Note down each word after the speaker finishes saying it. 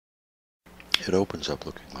it opens up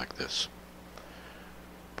looking like this,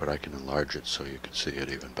 but I can enlarge it so you can see it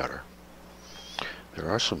even better. There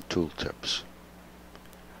are some tool tips.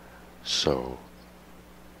 So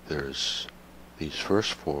there's these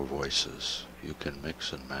first 4 voices you can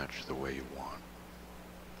mix and match the way you want,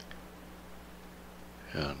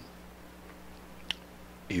 and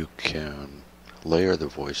you can layer the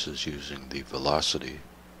voices using the velocity.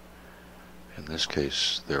 In this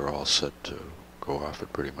case, they're all set to go off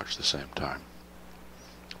at pretty much the same time.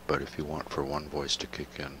 But if you want for one voice to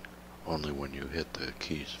kick in only when you hit the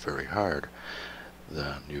keys very hard,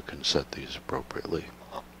 then you can set these appropriately.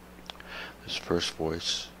 This first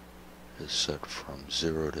voice is set from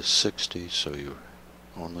 0 to 60, so you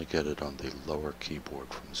only get it on the lower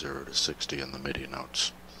keyboard from 0 to 60 in the MIDI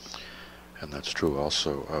notes. And that's true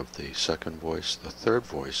also of the second voice. The third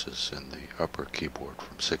voice is in the upper keyboard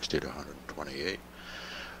from 60 to 128.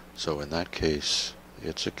 So in that case,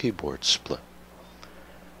 it's a keyboard split.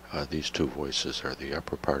 These 2 voices are the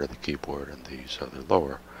upper part of the keyboard and these are the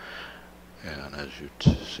lower. And as you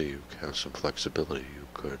see, you have some flexibility. You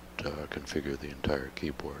could configure the entire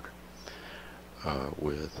keyboard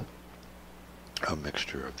with a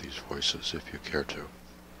mixture of these voices if you care to.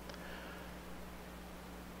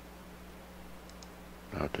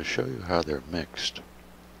 Now, to show you how they're mixed,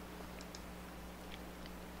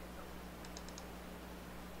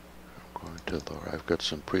 I'm going to lower. I've got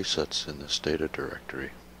some presets in this data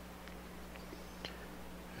directory,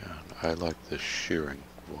 and I like this shearing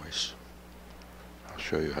voice. I'll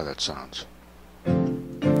show you how that sounds.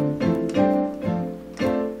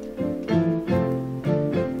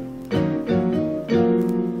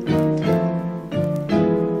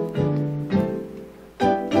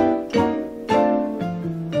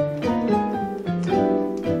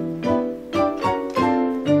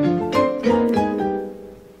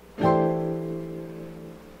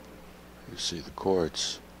 You see the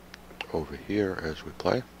chords over here as we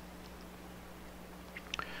play.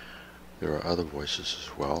 There are other voices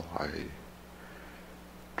as well. I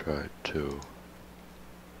tried to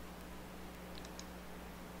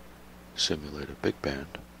simulate a big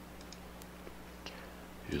band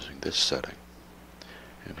using this setting.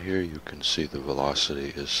 And here you can see the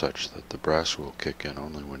velocity is such that the brass will kick in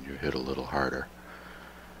only when you hit a little harder.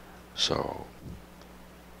 So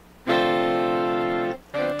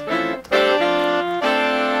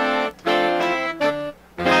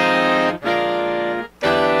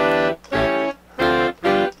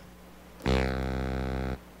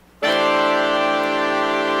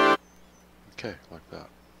okay, like that.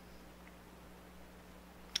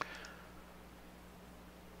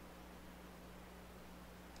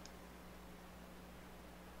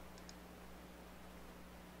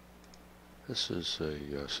 This is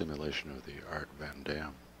a simulation of the Art Van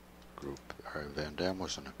Dam group. Art Van Dam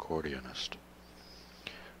was an accordionist,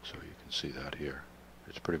 so you can see that here.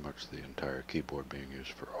 It's pretty much the entire keyboard being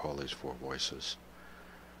used for all these 4 voices.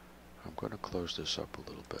 I'm going to close this up a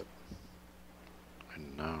little bit.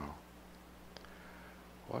 And now,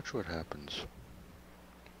 watch what happens.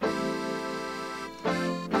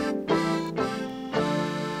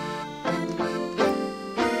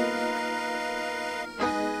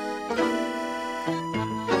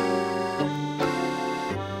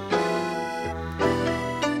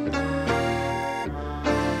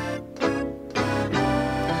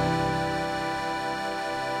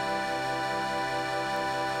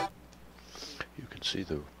 You can see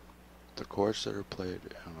the chords that are played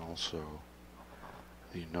and also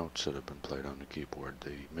the notes that have been played on the keyboard.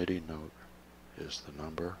 The MIDI note is the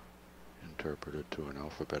number interpreted to an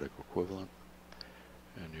alphabetic equivalent,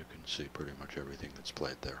 and you can see pretty much everything that's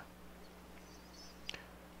played there.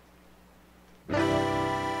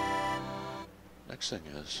 Next thing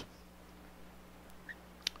is,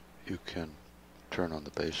 you can turn on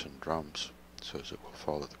the bass and drums so as it will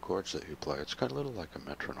follow the chords that you play. It's kind of a little like a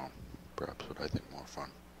metronome, perhaps what I think more fun.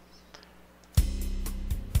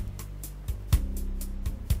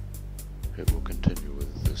 It will continue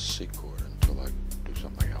with this C chord until I do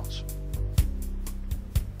something else,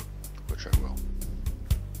 which I will.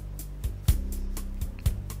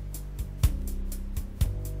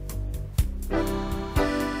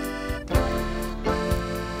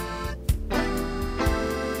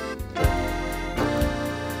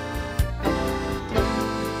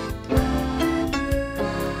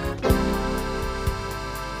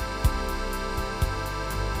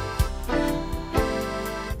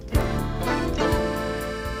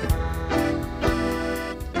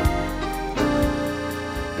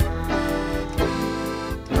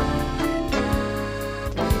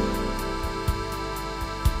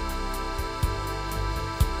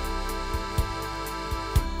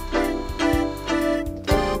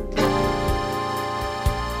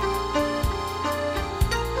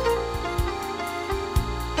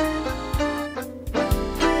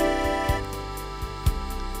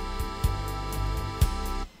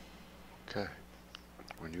 Okay,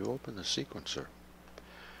 when you open the sequencer,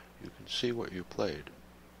 you can see what you played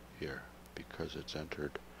here because it's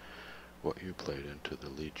entered what you played into the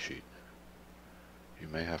lead sheet. You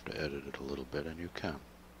may have to edit it a little bit, and you can.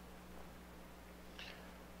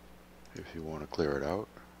 If you want to clear it out,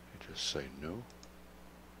 you just say new,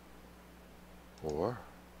 or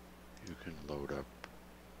you can load up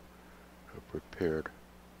a prepared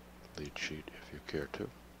lead sheet if you care to,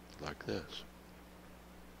 like this.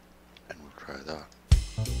 And we'll try that.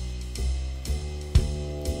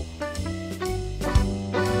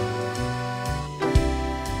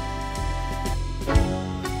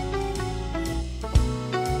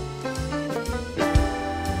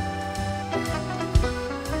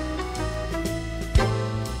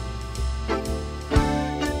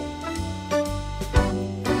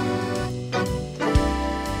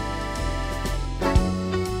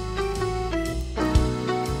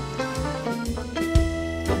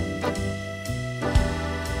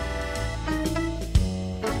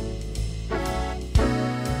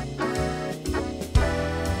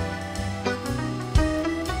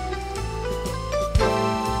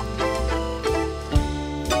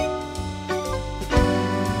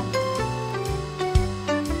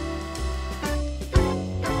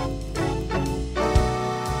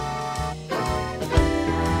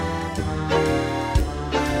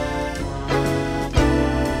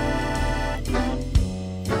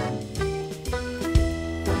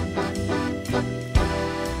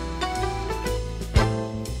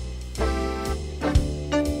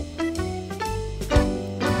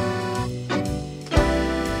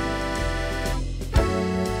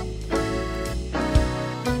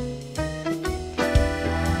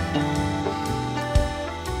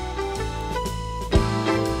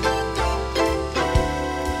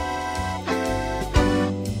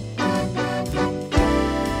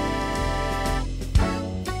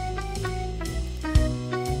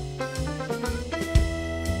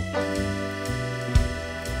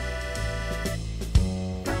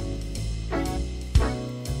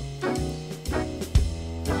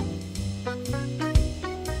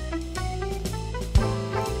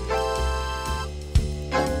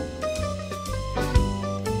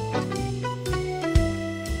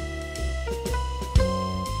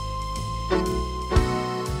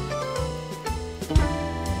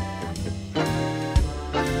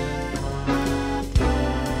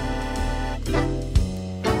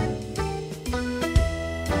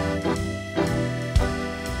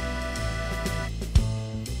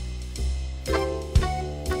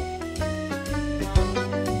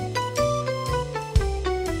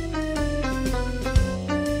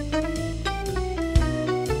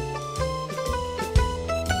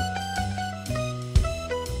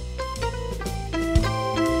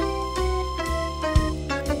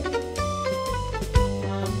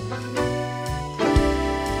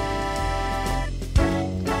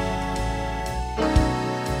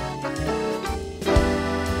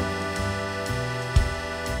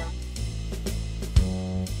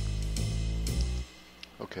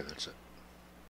 Okay, that's it.